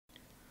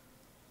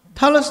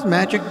Taoist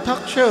Magic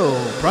Talk Show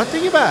brought to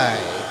you by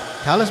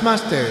Taoist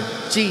Master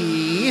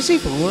จี师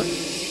傅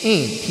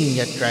and 天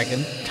日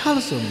Dragon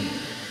Taoism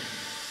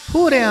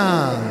ผู้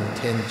亮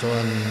天尊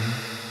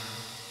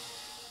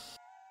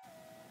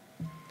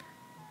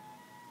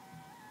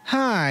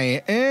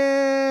Hi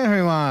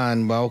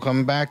everyone,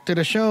 welcome back to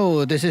the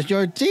show. This is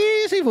your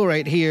Sifu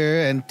right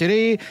here, and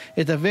today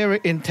is a very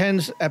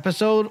intense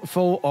episode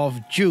full of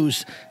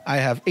juice. I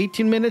have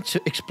 18 minutes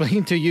to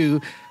explain to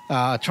you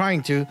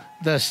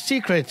the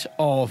secret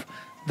of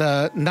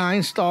the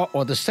 9-star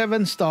or the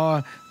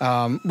 7-star,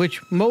 which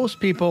most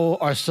people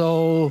are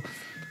so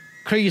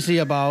crazy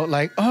about,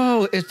 like,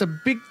 oh, it's the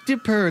Big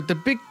Dipper,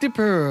 Big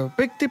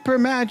Dipper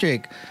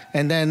magic,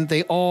 and then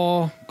they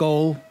all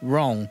go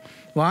wrong.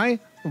 Why?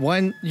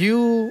 When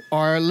you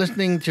are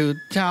listening to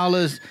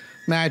Taoist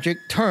magic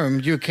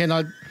terms, you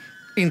cannot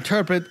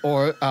interpret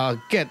or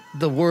get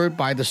the word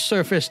by the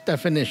surface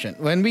definition.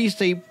 When we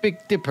say Big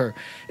Dipper,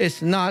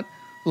 it's not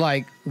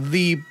like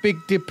the Big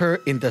Dipper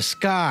in the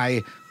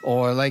sky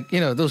or like,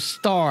 those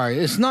stars.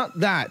 It's not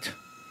that.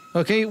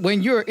 Okay,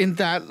 when you're in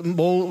that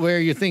mode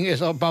where you think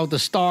it's about the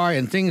star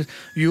and things,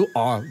 you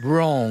are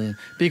wrong,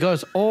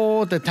 because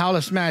all the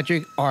Taoist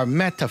magic are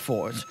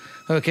metaphors.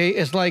 Okay,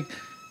 it's like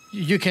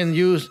you can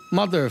use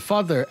mother,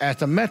 father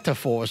as a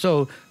metaphor.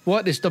 So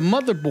what is the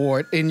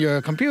motherboard in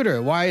your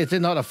computer? Why is it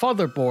not a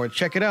fatherboard?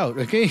 Check it out,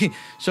 okay?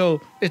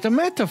 So it's a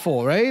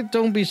metaphor, right?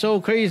 Don't be so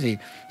crazy.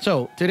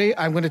 So today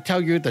I'm going to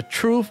tell you the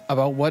truth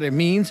about what it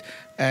means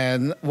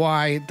and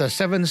why the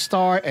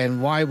 7-star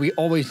and why we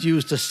always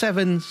use the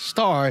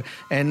 7-star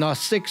and not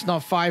 6,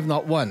 not 5,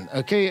 not 1.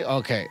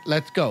 Okay,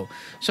 let's go.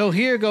 So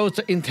here goes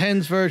the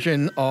intense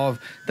version of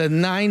the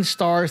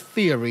 9-star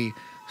theory.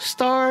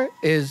 Star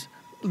is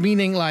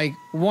meaning like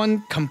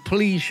one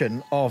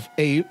completion of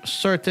a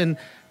certain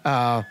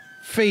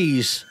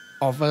phase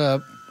of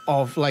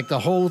like the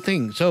whole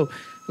thing. So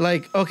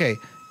like, okay,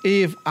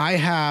 if I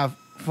have,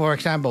 for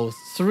example,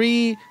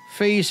 3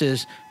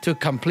 phases to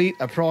complete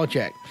a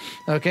project,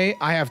 okay,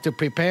 I have to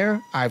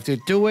prepare, I have to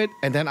do it,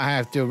 and then I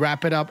have to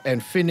wrap it up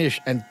and finish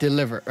and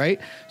deliver, right?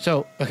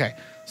 So, okay.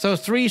 So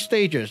 3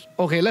 stages.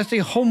 Okay, let's say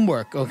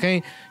homework,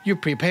 okay? You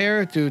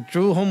prepare to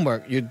do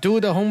homework. You do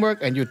the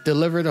homework and you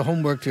deliver the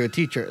homework to your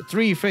teacher.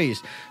 3 phase.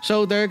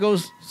 So there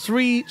goes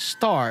 3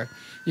 star.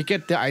 You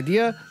get the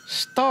idea?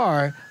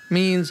 Star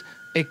means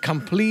a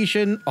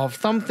completion of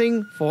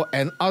something for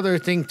another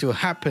thing to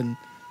happen.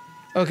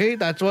 Okay,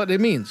 that's what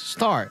it means.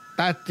 Star.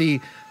 That's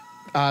the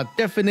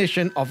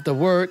definition of the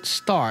word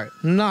star,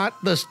 not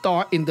the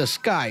star in the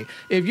sky.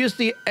 If you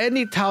see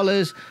any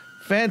Taoist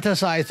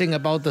fantasizing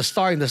about the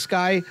star in the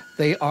sky,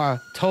 they are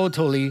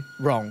totally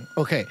wrong.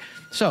 Okay,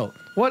 so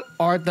what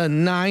are the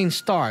 9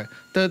 star?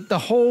 The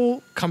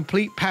whole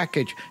complete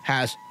package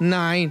has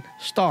 9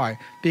 star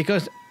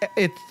because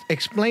it's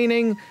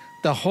explaining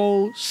the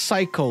whole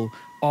cycle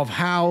of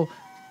how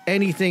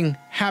anything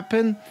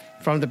happened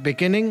from the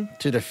beginning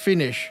to the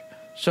finish.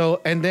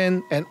 So, and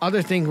then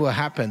another thing will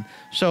happen.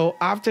 So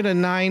after the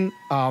 9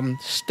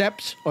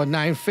 steps or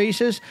 9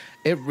 phases,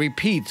 it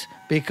repeats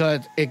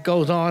because it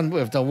goes on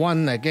with the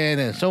 1 again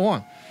and so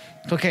on.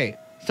 Okay,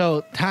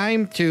 so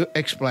time to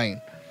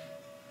explain.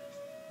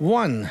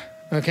 1,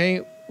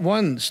 okay,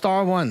 1,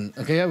 star 1.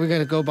 Okay, we're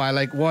going to go by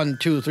like 1,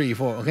 2, 3,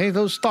 4. Okay,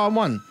 so star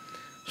 1.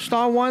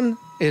 Star 1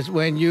 is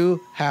when you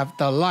have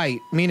the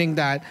light, meaning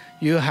that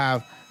you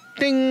have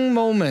ding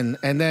moment,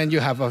 and then you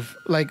have a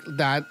like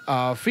that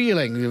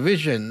feeling, the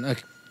vision,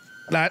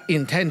 that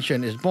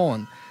intention is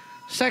born.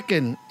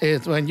 Second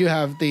is when you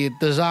have the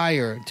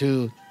desire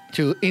to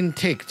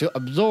intake, to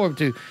absorb,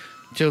 to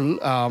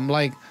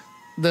like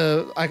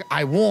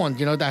I want,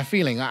 that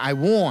feeling, I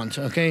want.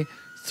 Okay.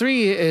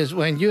 3 is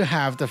when you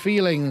have the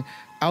feeling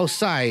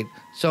outside,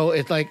 so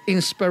it's like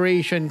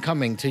inspiration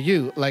coming to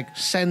you, like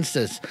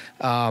senses,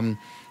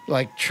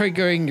 like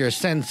triggering your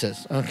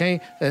senses, okay?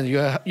 And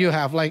you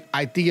have like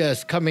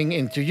ideas coming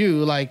into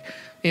you, like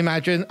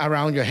imagine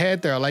around your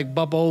head there are like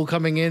bubble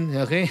coming in,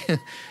 okay?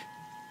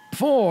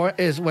 4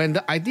 is when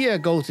the idea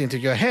goes into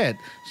your head,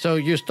 so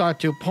you start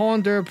to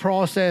ponder,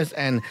 process,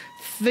 and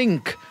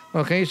think,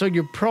 okay? So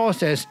you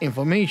process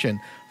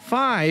information.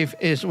 5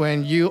 is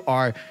when you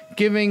are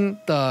giving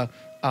the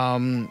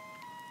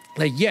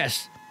like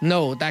yes,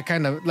 no, that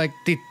kind of like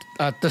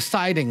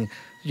deciding.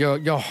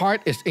 Your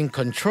heart is in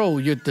control.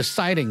 You're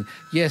deciding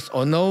yes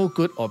or no,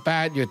 good or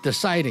bad. You're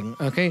deciding,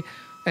 okay?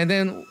 And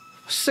then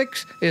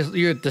 6 is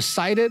you're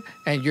decided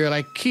and you're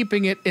like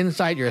keeping it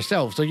inside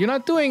yourself. So you're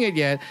not doing it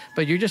yet,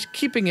 but you're just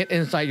keeping it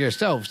inside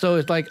yourself. So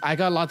it's like, I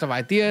got lots of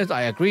ideas.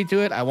 I agree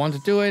to it. I want to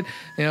do it.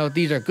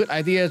 These are good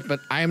ideas, but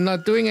I am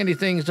not doing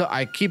anything. So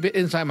I keep it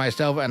inside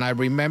myself and I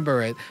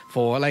remember it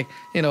for like,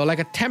 like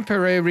a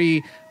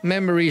temporary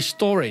memory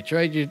storage,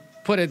 right? You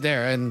put it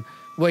there and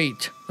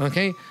wait,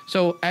 okay?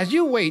 So as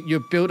you wait,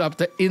 you build up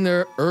the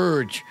inner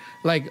urge.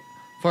 Like,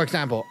 for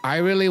example, I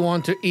really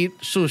want to eat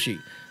sushi,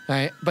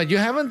 right? But you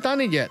haven't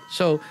done it yet.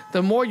 So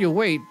the more you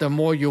wait, the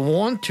more you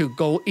want to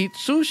go eat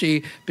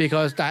sushi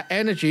because that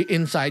energy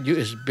inside you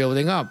is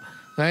building up.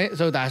 right?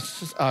 So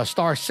that's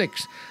star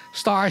 6.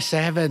 Star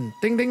 7,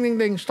 ding, ding, ding,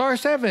 ding. Star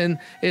 7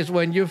 is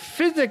when you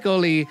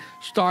physically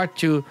start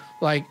to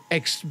like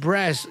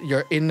express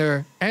your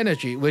inner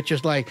energy, which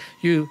is like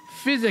you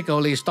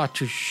physically start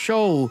to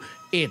show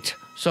it.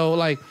 So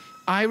like,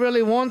 I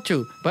really want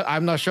to, but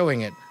I'm not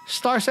showing it.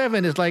 Star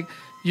 7 is like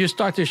you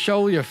start to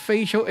show your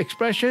facial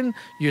expression,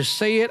 you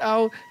say it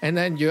out, and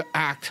then you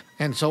act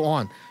and so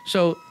on.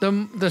 So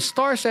the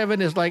star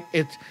 7 is like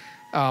it's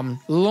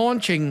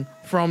launching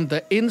from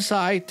the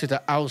inside to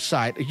the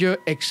outside.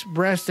 You're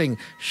expressing,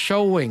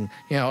 showing,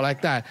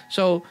 like that.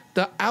 So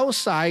the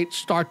outside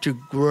start to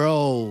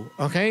grow,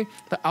 okay?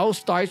 The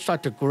outside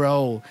start to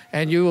grow,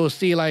 and you will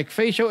see like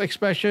facial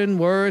expression,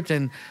 words,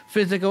 and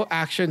physical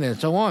action, and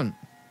so on.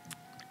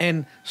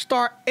 And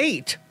star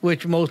 8,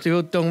 which most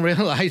people don't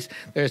realize,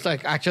 there's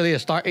like actually a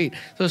star 8.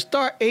 So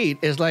star 8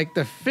 is like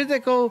the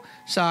physical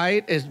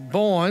side is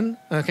born,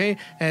 okay?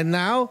 And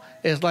now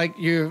it's like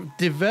you're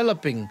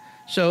developing.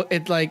 So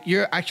it's like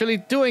you're actually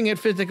doing it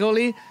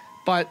physically,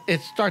 but it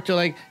starts to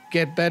like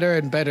get better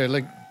and better.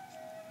 Like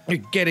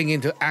you're getting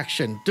into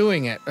action,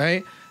 doing it,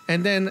 right?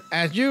 And then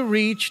as you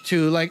reach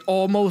to like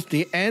almost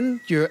the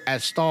end, you're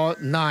at star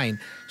 9.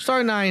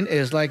 Star 9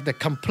 is like the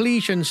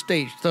completion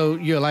stage. So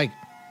you're like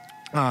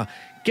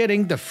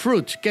getting the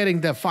fruit,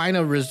 getting the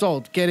final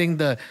result, getting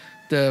the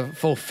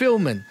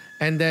fulfillment,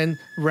 and then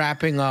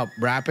wrapping up.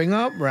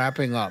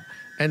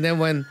 And then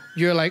when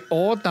you're like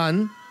all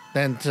done,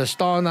 then the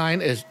star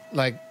 9 is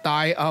like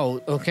die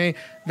out, okay?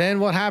 Then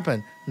what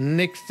happened?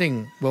 Next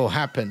thing will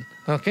happen,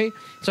 okay?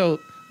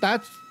 So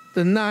that's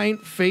the 9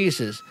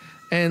 phases.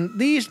 And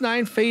these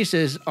 9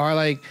 phases are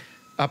like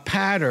a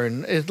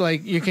pattern. It's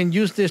like you can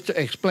use this to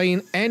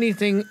explain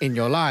anything in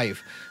your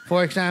life.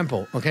 For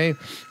example, okay?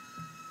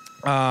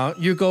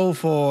 You go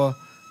for,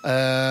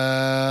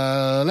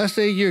 let's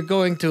say you're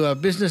going to a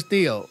business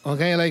deal,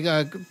 okay? Like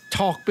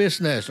talk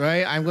business,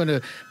 right? I'm going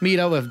to meet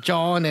up with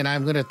John and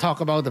I'm going to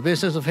talk about the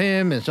business of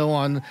him and so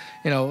on.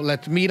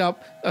 Let's meet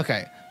up.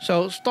 Okay.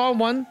 So star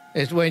 1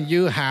 is when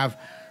you have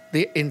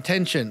the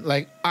intention,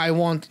 like I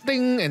want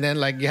thing, and then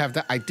like you have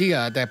the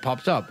idea that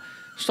pops up.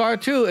 Star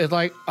 2 is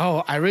like,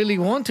 oh, I really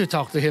want to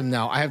talk to him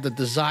now. I have the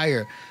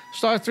desire.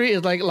 Star 3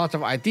 is like lots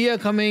of idea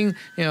coming.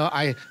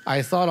 I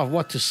thought of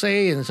what to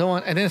say and so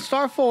on. And then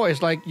star 4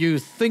 is like you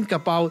think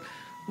about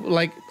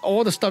like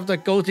all the stuff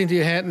that goes into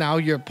your head. Now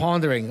you're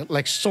pondering,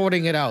 like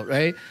sorting it out,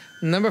 right?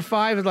 Number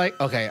 5 is like,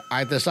 okay,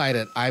 I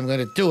decided I'm going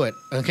to do it.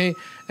 Okay.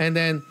 And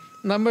then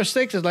number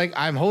 6 is like,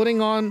 I'm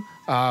holding on,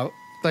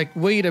 like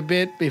wait a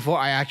bit before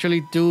I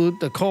actually do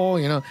the call,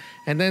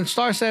 And then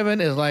star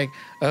 7 is like,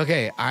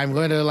 okay, I'm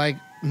going to like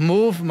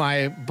move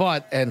my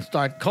butt and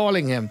start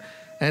calling him.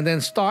 And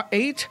then star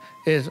 8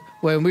 is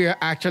when we are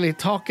actually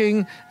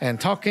talking. And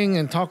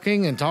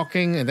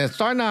then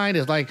star 9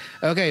 is like,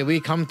 okay, we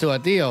come to a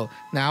deal.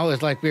 Now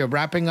it's like we're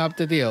wrapping up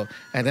the deal.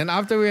 And then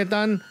after we're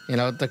done,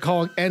 the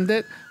call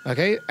ended.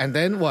 Okay. And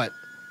then what?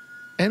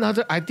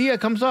 Another idea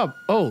comes up.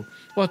 Oh,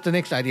 what's the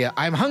next idea?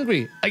 I'm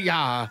hungry.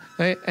 Yeah.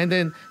 Right? And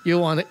then you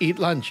want to eat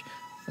lunch.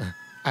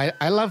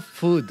 I love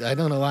food. I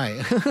don't know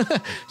why.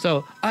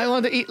 So I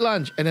want to eat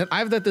lunch. And then I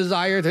have the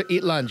desire to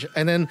eat lunch.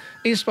 And then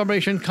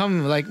inspiration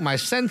comes, like my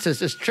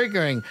senses is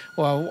triggering,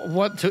 well,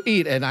 what to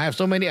eat. And I have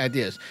so many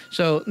ideas.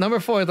 So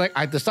number 4 is like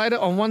I decided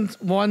on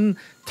one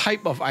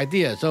type of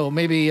idea. So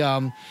maybe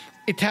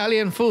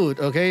Italian food,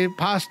 okay,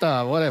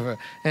 pasta, whatever.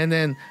 And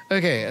then,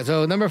 okay,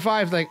 so number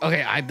 5 is like,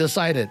 okay, I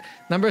decided.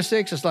 Number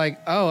 6 is like,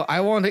 oh,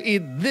 I want to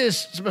eat this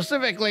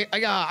specifically.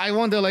 Yeah, I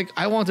want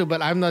to,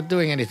 but I'm not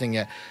doing anything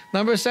yet.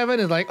 Number 7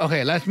 is like,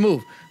 okay, let's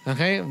move.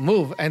 Okay,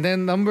 move. And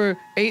then number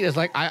 8 is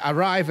like, I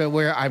arrive at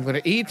where I'm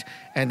going to eat.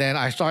 And then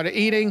I started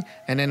eating.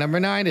 And then number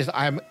 9 is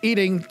I'm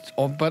eating,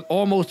 but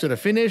almost to the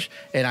finish.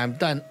 And I'm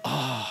done.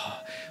 Oh,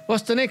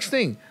 what's the next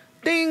thing?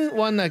 Ding,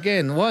 1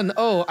 again. 1,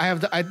 oh, I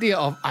have the idea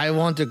of I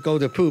want to go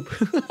to poop.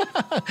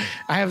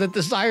 I have the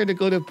desire to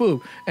go to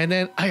poop. And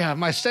then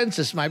my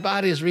senses, my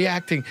body is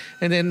reacting.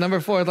 And then number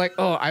 4 is like,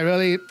 oh, I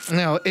really,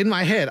 in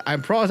my head,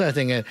 I'm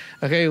processing it.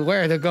 Okay,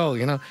 where to go,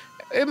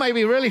 It might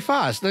be really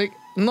fast. Like,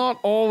 not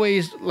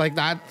always like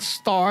that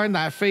star,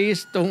 that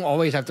phase don't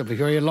always have to be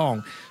very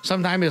long.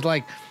 Sometimes it's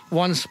like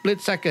 1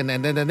 split second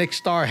and then the next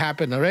star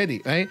happened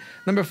already, right?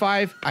 Number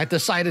 5, I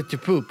decided to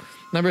poop.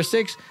 Number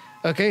 6,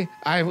 okay,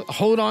 I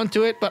hold on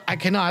to it, but I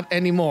cannot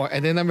anymore.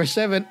 And then number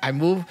 7, I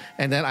move,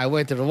 and then I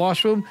went to the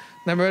washroom.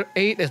 Number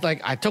 8 is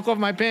like I took off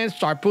my pants,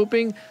 start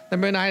pooping.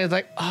 Number 9 is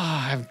like,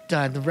 oh, I'm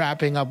done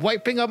wrapping up,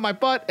 wiping up my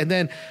butt, and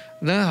then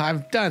no,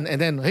 I'm done. And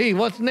then, hey,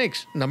 what's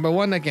next? Number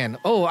 1 again.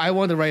 Oh, I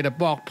want to write a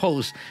blog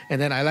post,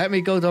 and then I let me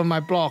go to my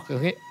blog.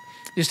 Okay,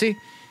 you see,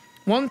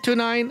 1 to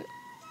 9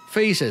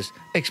 phases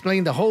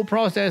explain the whole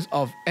process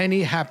of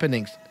any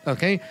happenings.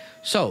 Okay,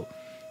 so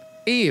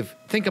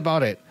think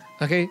about it.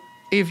 Okay.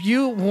 If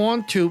you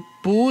want to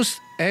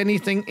boost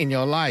anything in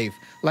your life,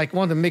 like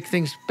want to make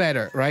things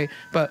better, right?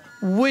 But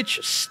which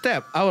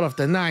step out of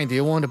the 9 do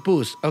you want to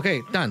boost?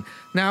 Okay, done.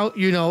 Now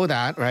you know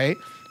that, right?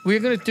 We're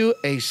going to do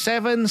a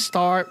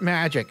 7-star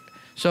magic.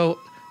 So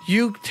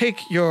you take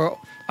your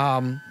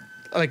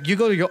like you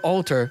go to your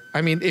altar.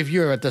 I mean, if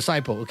you're a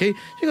disciple, okay,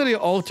 you go to your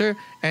altar,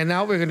 and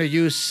now we're going to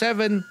use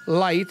 7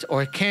 light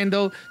or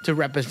candle to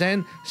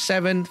represent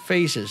 7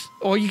 faces,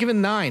 or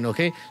even 9,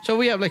 okay? So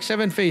we have like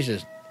 7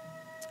 faces.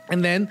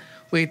 And then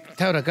we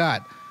tell the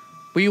God,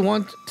 we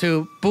want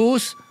to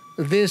boost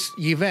this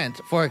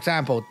event. For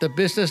example, the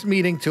business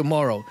meeting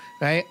tomorrow,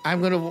 right? I'm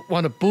going to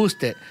want to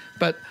boost it,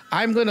 but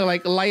I'm going to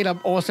like light up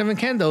all 7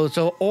 candles.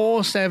 So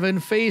all 7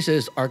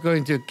 faces are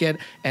going to get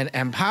an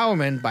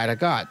empowerment by the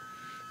God.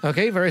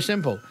 Okay, very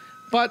simple.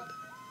 But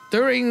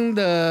during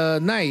the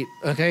night,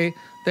 okay,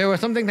 there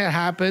was something that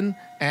happened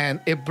and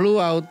it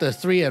blew out the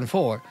 3 and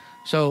 4.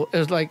 So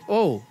it's like,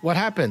 oh, what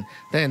happened?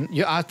 Then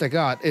you ask the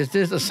God, is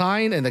this a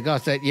sign? And the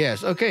God said,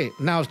 yes. Okay,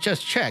 now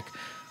just check.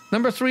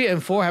 Number 3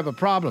 and 4 have a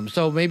problem.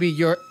 So maybe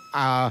your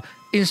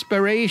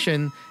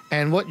inspiration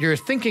and what you're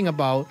thinking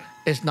about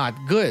is not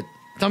good.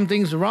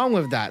 Something's wrong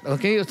with that,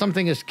 okay?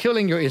 Something is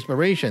killing your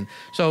inspiration.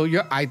 So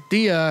your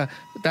idea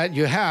that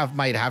you have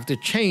might have to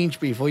change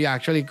before you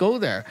actually go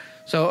there.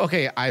 So,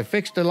 okay, I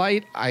fixed the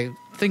light. I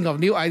think of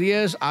new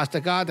ideas, ask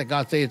the God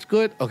says it's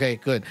good. Okay,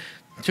 good.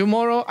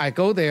 Tomorrow I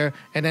go there,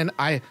 and then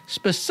I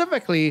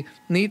specifically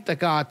need the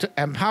God to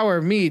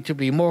empower me to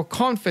be more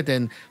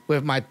confident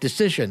with my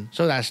decision.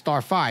 So that's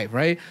star 5,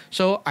 right?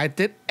 So I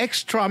did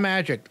extra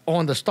magic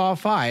on the star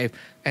 5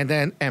 and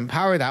then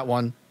empower that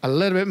one a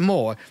little bit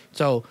more.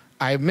 So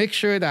I make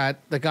sure that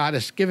the God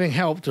is giving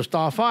help to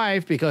star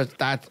 5 because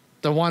that's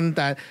the one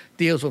that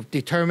deals with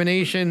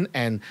determination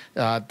and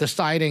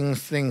deciding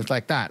things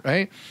like that,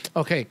 right?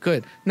 Okay,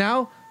 good.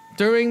 Now,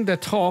 during the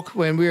talk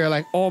when we are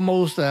like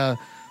almost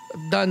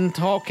done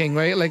talking,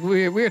 right? Like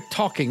we're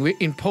talking, we're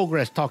in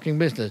progress talking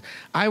business.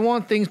 I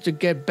want things to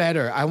get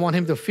better. I want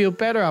him to feel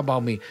better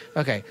about me.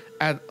 Okay,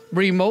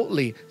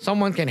 remotely,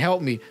 someone can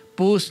help me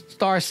boost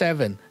star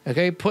 7.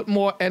 Okay, put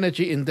more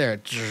energy in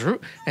there,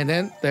 and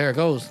then there it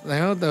goes. You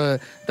know,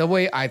 the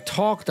way I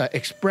talk, the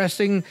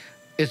expressing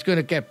is going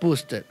to get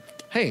boosted.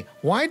 Hey,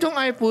 why don't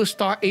I boost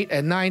star 8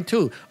 and 9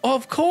 too?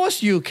 Of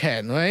course you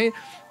can, right?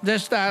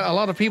 Just that a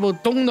lot of people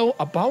don't know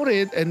about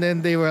it, and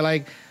then they were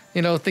like,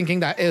 you know,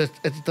 thinking that it's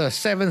the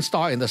 7th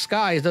star in the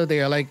sky, so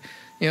they are like,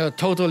 you know,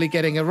 totally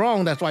getting it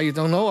wrong. That's why you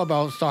don't know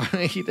about star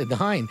 8 and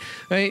 9.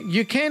 Right?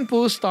 You can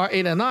boost star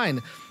 8 and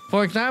 9.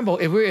 For example,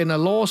 if we're in a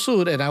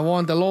lawsuit and I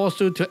want the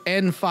lawsuit to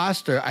end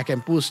faster, I can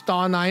boost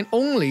star 9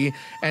 only,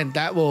 and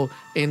that will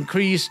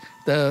increase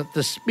the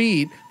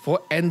speed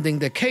for ending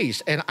the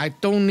case. And I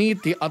don't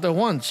need the other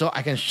one, so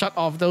I can shut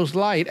off those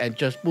lights and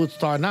just boost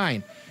star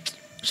 9.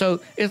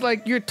 So it's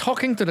like you're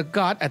talking to the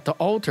God at the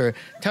altar,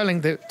 telling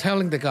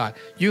the God,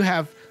 you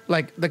have,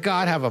 like, the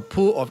God have a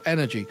pool of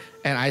energy.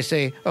 And I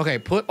say, okay,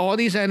 put all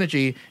these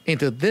energy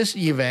into this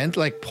event,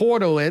 like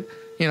portal it,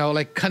 you know,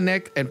 like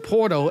connect and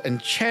portal and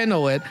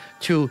channel it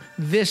to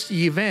this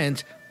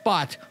event,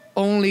 but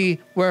only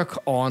work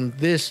on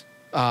this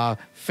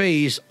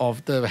phase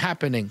of the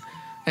happening.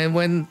 And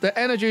when the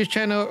energy is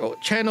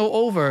channel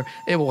over,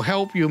 it will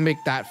help you make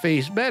that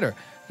phase better.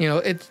 You know,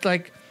 it's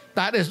like,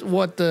 that is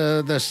what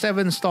the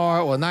 7-star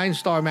or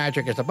 9-star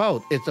magic is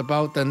about. It's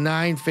about the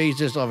 9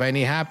 phases of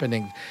any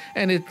happening.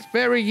 And it's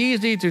very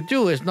easy to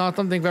do. It's not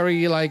something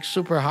very like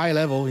super high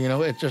level, you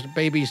know, it's just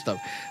baby stuff.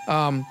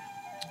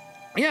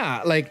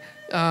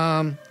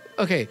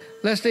 Okay,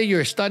 let's say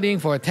you're studying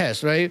for a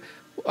test, right?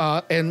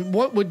 And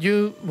what would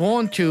you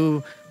want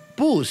to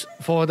boost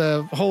for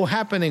the whole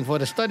happening, for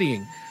the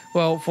studying?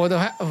 Well, for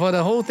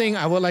the whole thing,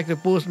 I would like to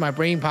boost my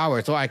brain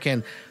power so I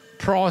can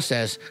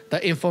process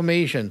the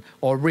information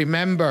or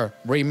remember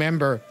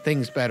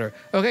things better.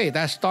 Okay,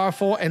 that's star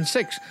 4 and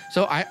 6.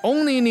 So I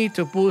only need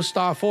to boost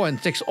star 4 and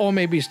 6, or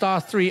maybe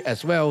star 3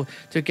 as well,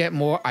 to get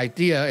more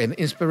idea and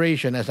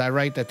inspiration as I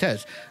write the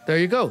test. There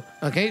you go.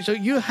 Okay, so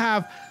you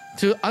have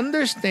to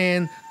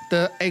understand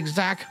the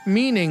exact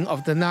meaning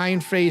of the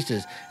 9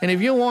 phrases. And if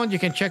you want, you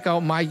can check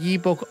out my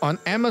ebook on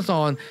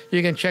Amazon.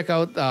 You can check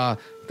out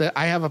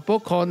I have a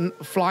book called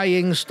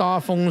Flying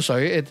Star Feng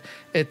Shui.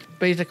 It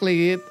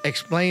basically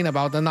explains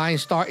about the 9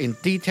 star in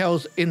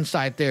details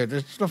inside there.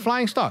 It's the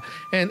flying star.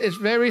 And it's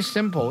very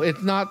simple.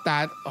 It's not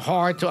that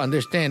hard to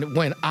understand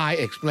when I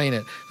explain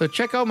it. So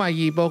check out my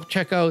ebook.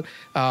 Check out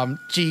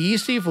Ji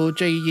Sifu,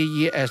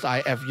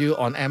 Jeesifu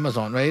on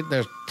Amazon, right?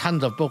 There's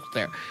tons of books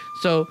there.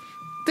 So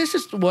this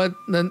is what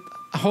the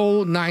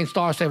whole 9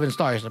 star, 7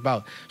 star is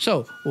about.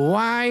 So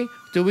why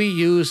do we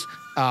use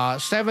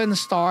 7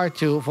 star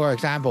to, for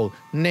example,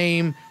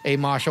 name a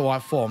martial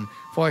art form?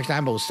 For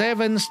example,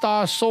 7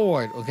 star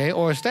sword, okay,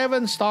 or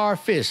 7 star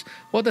fist.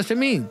 What does it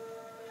mean?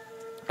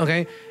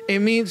 Okay, it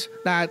means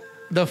that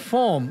the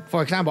form,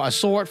 for example, a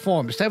sword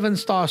form, 7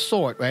 star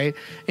sword, right?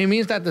 It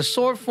means that the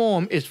sword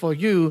form is for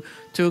you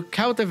to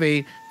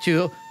cultivate,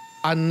 to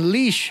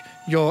unleash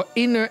your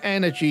inner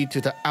energy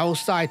to the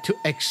outside, to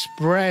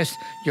express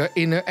your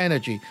inner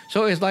energy.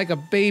 So it's like a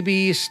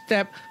baby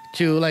step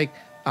to like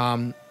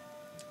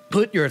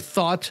put your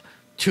thought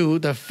to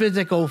the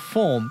physical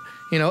form.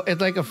 You know,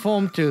 it's like a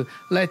form to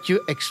let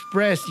you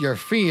express your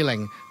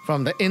feeling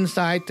from the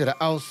inside to the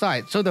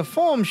outside. So the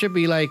form should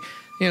be like,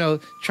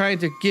 trying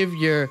to give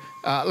your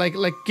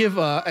give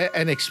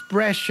an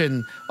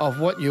expression of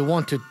what you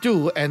want to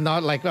do, and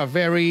not like a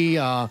very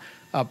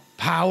a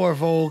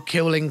powerful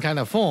killing kind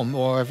of form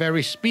or a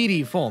very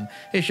speedy form.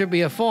 It should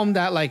be a form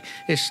that like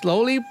is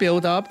slowly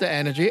build up the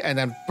energy and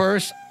then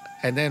burst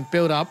and then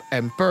build up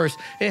and burst.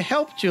 It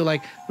helps you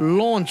like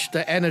launch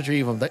the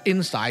energy from the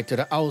inside to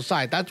the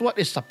outside. That's what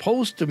it's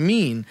supposed to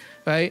mean,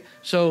 right?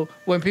 So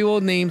when people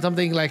name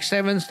something like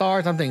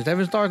 7-star something,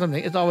 7-star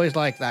something, it's always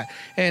like that.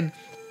 And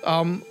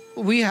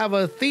we have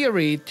a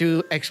theory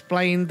to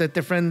explain the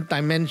different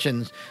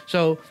dimensions.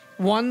 So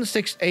 1,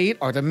 6, 8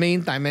 are the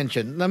main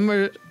dimension.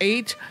 Number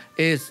 8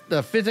 is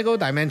the physical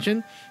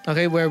dimension,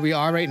 okay, where we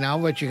are right now,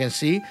 what you can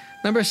see.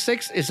 Number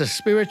 6 is the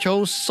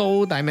spiritual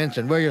soul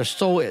dimension, where your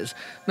soul is.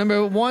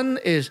 Number 1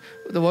 is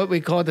what we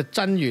call the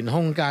真元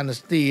空間,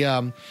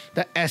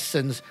 the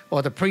essence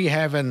or the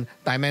pre-heaven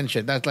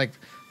dimension. That's like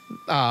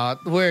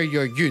where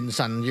your yun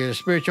sun, your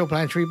spiritual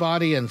planetary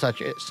body and such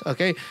is,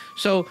 okay?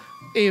 So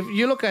if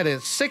you look at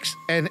it, 6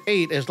 and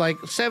 8 is like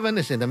 7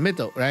 is in the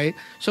middle, right?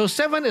 So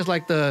 7 is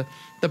like the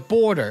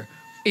border.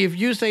 If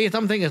you say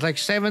something is like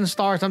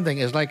 7-star something,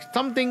 is like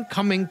something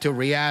coming to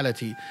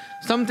reality,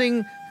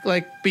 something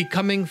like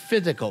becoming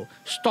physical,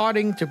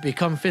 starting to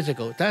become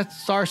physical.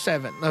 That's star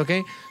 7,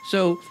 okay?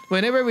 So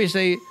whenever we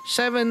say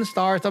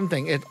 7-star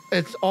something,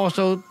 it's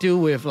also do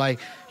with like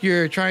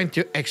you're trying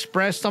to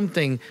express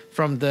something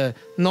from the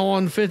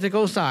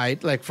non-physical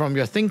side, like from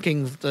your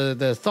thinking,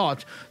 the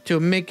thoughts, to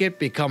make it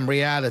become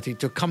reality,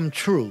 to come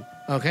true,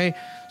 okay?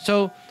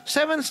 So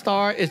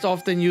 7-star is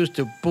often used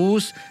to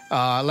boost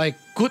like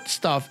good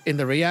stuff in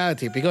the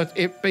reality, because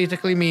it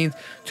basically means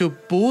to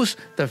boost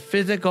the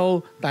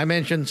physical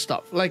dimension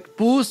stuff, like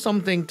boost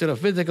something to the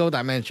physical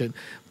dimension.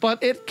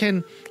 But it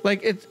can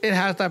like it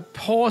has that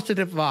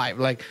positive vibe,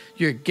 like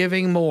you're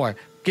giving more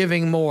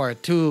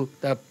to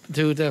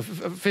the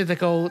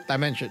physical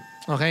dimension.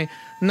 Okay,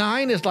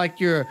 9 is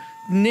like you're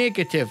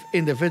negative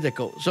in the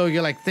physical, so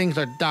you're like things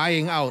are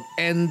dying out,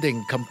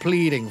 ending,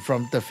 completing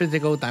from the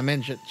physical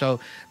dimension. So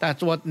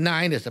that's what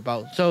 9 is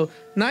about. So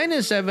 9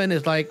 and 7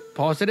 is like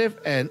positive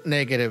and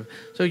negative.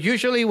 So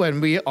usually when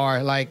we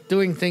are like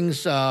doing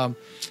things,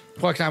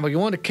 for example, you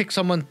want to kick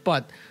someone's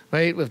butt,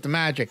 right, with the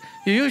magic,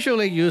 you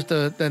usually use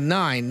the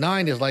 9.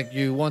 9 is like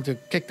you want to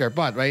kick their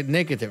butt, right,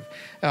 negative.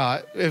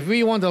 If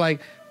we want to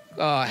like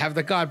have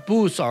the god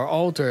boost our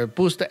altar,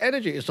 boost the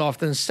energy, it's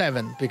often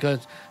 7,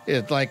 because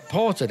it's like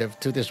positive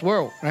to this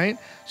world, right?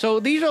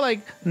 So these are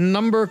like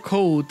number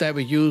code that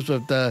we use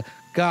with the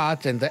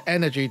gods and the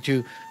energy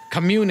to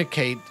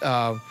communicate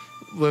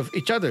with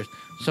each other.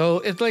 So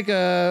it's like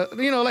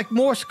like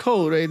Morse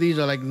code, right? These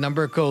are like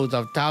number codes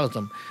of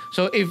Taoism.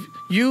 So if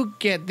you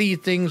get these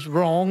things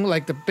wrong,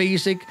 like the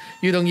basic,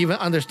 you don't even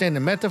understand the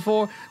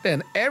metaphor,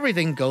 then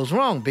everything goes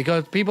wrong,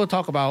 because people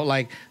talk about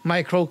like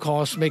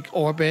microcosmic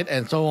orbit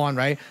and so on,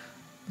 right?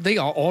 They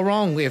are all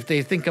wrong if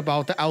they think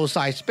about the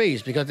outside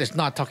space, because it's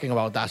not talking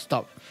about that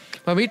stuff.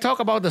 When we talk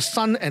about the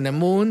sun and the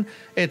moon,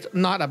 it's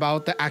not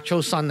about the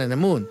actual sun and the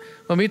moon.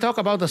 When we talk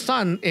about the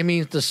sun, it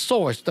means the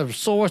source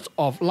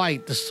of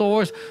light, the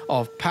source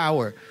of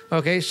power.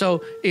 Okay,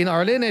 so in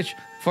our lineage,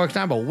 for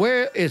example,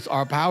 where is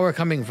our power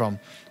coming from?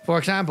 For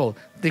example,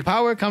 the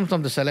power comes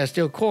from the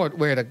celestial court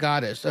where the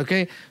god is.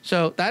 Okay,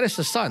 so that is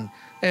the sun.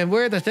 And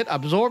where does it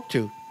absorb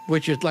to?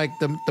 Which is like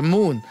the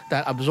moon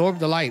that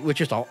absorbs the light,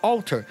 which is our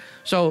altar.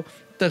 So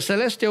the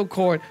celestial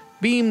court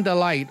beam the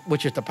light,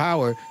 which is the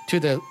power, to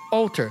the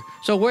altar.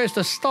 So where's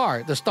the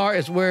star? The star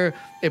is where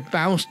it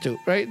bounced to,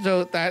 right?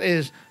 So that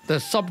is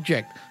the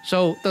subject.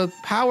 So the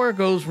power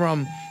goes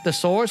from the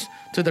source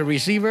to the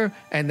receiver,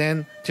 and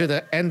then to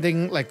the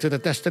ending, like to the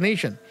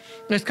destination.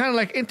 It's kind of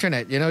like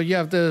internet. You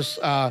have this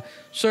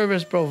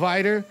service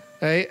provider,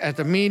 right, at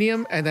the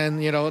medium, and then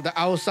the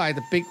outside,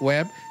 the big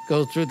web,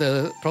 goes through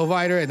the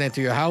provider and then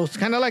to your house,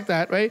 kind of like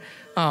that, right?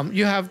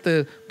 You have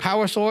the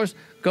power source,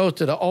 goes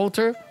to the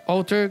altar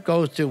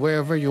goes to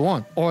wherever you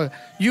want, or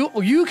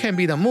you can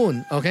be the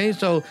moon. Okay,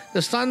 so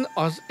the sun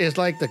is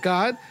like the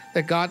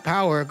god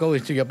power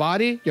goes to your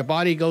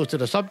body goes to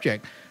the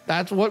subject.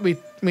 That's what we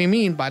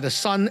mean by the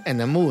sun and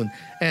the moon.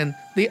 And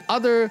the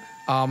other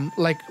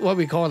like what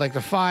we call like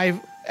the 5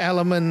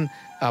 element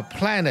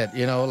planet,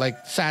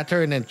 like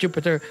Saturn and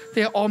Jupiter,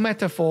 they're all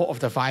metaphor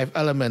of the 5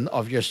 element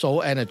of your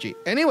soul energy.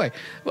 Anyway,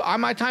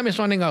 my time is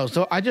running out,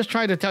 so I just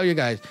try to tell you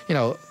guys,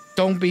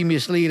 don't be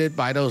misled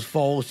by those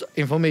false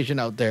information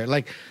out there.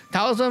 Like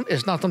Taoism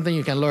is not something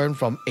you can learn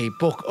from a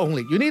book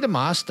only. You need a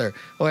master,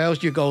 or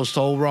else you go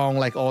so wrong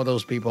like all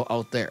those people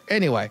out there.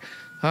 Anyway,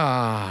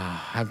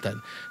 I'm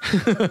done.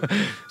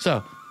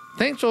 So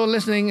thanks for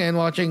listening and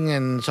watching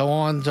and so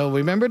on. So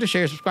remember to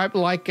share, subscribe,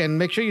 like, and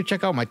make sure you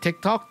check out my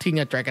TikTok,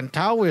 Tina Dragon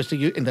Tao. We'll see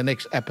you in the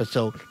next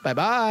episode.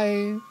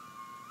 Bye-bye.